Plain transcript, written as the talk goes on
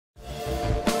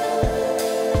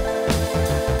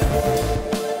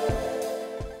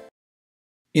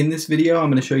In this video, I'm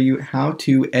going to show you how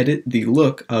to edit the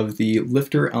look of the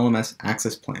LifterLMS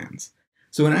access plans.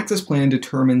 So an access plan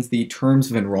determines the terms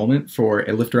of enrollment for a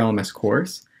LifterLMS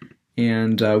course,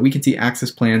 and we can see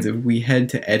access plans if we head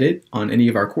to edit on any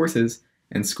of our courses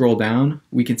and scroll down.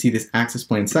 We can see this access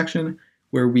plan section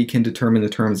where we can determine the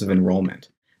terms of enrollment.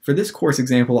 For this course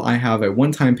example, I have a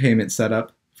one-time payment set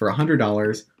up for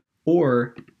 $100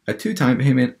 or a two-time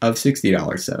payment of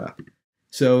 $60 set up.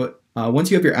 So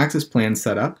once you have your access plan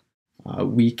set up,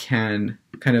 we can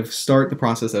kind of start the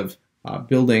process of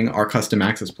building our custom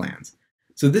access plans.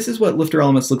 So this is what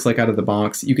LifterLMS looks like out of the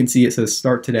box. You can see it says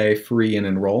Start Today, Free, and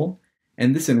Enroll.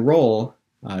 And this Enroll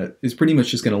is pretty much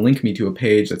just going to link me to a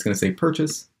page that's going to say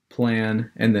Purchase,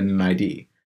 Plan, and then an ID.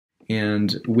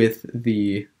 And with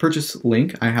the purchase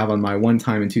link I have on my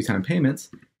one-time and two-time payments,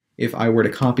 if I were to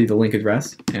copy the link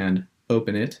address and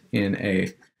open it in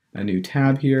a new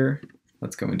tab here,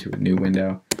 let's go into a new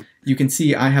window, you can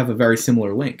see I have a very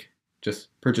similar link, just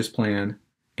purchase plan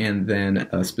and then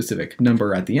a specific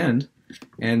number at the end.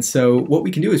 And so what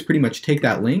we can do is pretty much take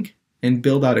that link and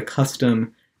build out a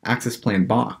custom access plan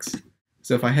box.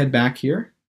 So if I head back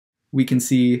here, we can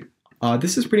see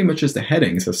this is pretty much just a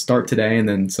heading. So Start Today, and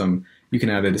then you can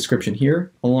add a description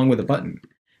here along with a button.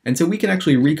 And so we can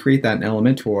actually recreate that in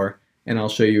Elementor, and I'll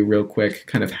show you real quick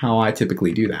kind of how I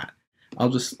typically do that. I'll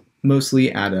just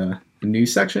mostly add a new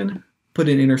section, put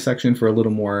an intersection for a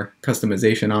little more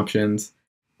customization options,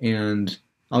 and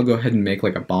I'll go ahead and make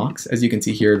like a box. As you can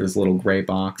see here, this little gray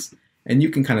box, and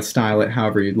you can kind of style it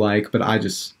however you'd like, but I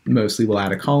just mostly will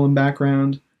add a column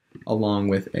background along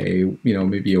with a,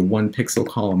 maybe a 1 pixel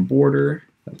column border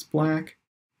that's black,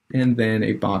 and then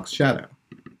a box shadow.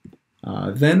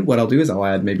 Then what I'll do is I'll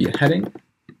add maybe a heading.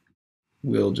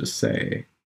 We'll just say,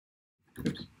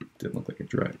 oops, didn't look like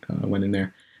it went in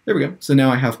there. There we go. So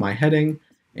now I have my heading,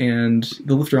 and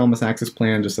the LifterLMS access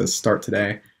plan just says Start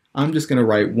Today. I'm just going to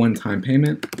write one-time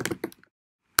payment,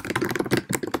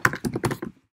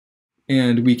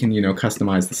 and we can,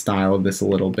 customize the style of this a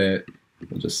little bit.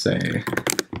 We'll just say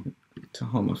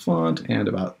Tahoma font and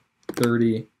about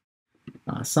 30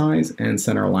 size, and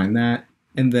center align that.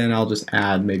 And then I'll just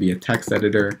add maybe a text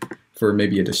editor for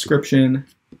maybe a description.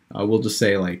 We'll just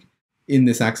say, like, in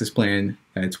this access plan,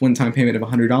 it's one-time payment of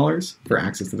 $100 for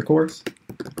access to the course.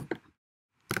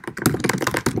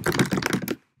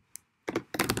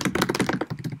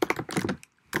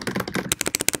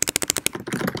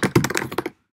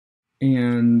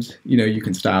 And, you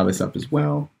can style this up as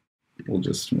well. We'll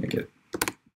just make it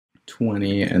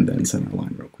 20 and then center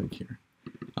align real quick here.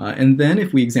 And then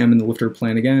if we examine the Lifter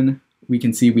plan again, we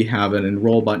can see we have an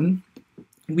Enroll button.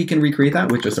 We can recreate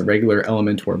that with just a regular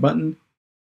Elementor button.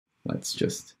 Let's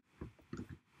just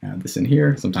add this in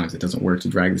here. Sometimes it doesn't work to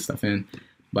drag this stuff in,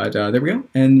 but there we go.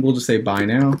 And we'll just say Buy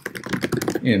Now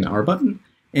in our button.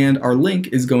 And our link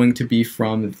is going to be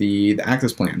from the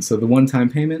access plan. So the one-time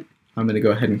payment, I'm going to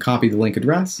go ahead and copy the link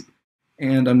address,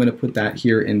 and I'm going to put that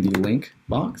here in the link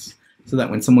box so that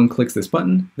when someone clicks this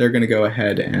button, they're going to go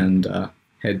ahead and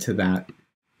head to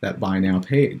that Buy Now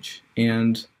page.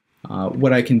 And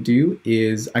what I can do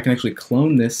is I can actually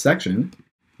clone this section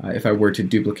if I were to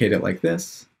duplicate it like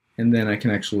this, and then I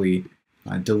can actually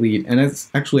delete. And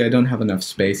it's actually, I don't have enough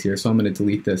space here, so I'm going to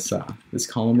delete this this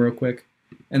column real quick,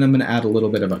 and I'm going to add a little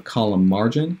bit of a column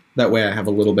margin. That way I have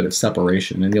a little bit of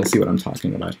separation, and you'll see what I'm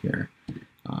talking about here.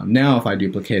 Now if I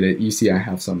duplicate it, you see I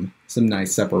have some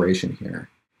nice separation here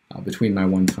between my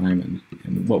one-time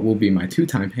and what will be my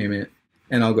two-time payment.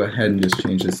 And I'll go ahead and just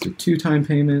change this to two-time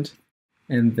payment,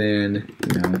 and then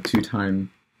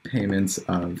two-time payments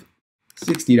of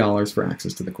 $60 for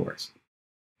access to the course.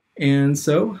 And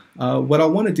so what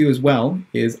I'll want to do as well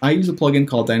is I use a plugin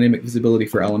called Dynamic Visibility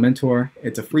for Elementor.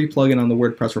 It's a free plugin on the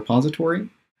WordPress repository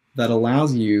that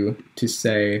allows you to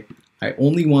say, I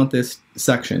only want this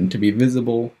section to be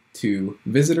visible to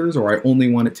visitors, or I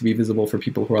only want it to be visible for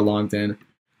people who are logged in.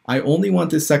 I only want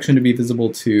this section to be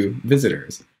visible to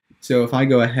visitors. So if I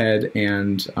go ahead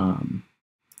and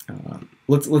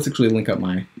let's actually link up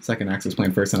my second access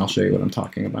plan first, and I'll show you what I'm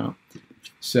talking about.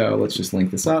 So let's just link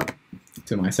this up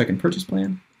to my second purchase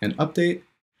plan and update.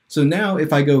 So now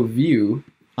if I go view,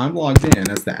 I'm logged in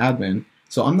as the admin,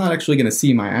 so I'm not actually going to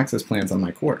see my access plans on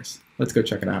my course. Let's go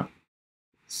check it out.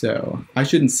 So I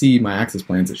shouldn't see my access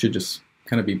plans. It should just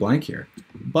kind of be blank here.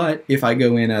 But if I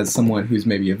go in as someone who's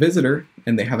maybe a visitor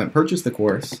and they haven't purchased the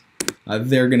course,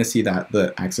 they're going to see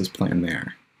the access plan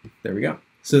there. There we go.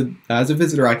 So as a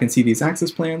visitor, I can see these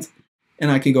access plans, and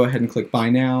I can go ahead and click Buy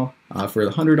Now for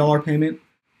the $100 payment,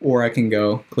 or I can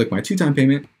go click my two-time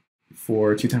payment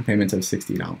for two-time payments of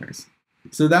 $60.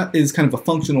 So that is kind of a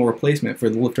functional replacement for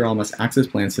the LifterLMS access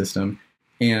plan system,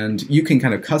 And you can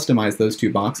kind of customize those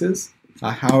two boxes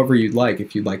however you'd like.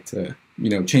 If you'd like to,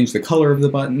 change the color of the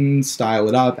button, style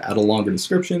it up, add a longer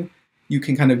description, you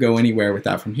can kind of go anywhere with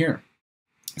that from here.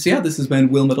 So yeah, this has been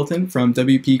Will Middleton from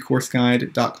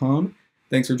WPCourseGuide.com.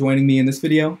 Thanks for joining me in this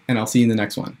video, and I'll see you in the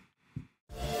next one.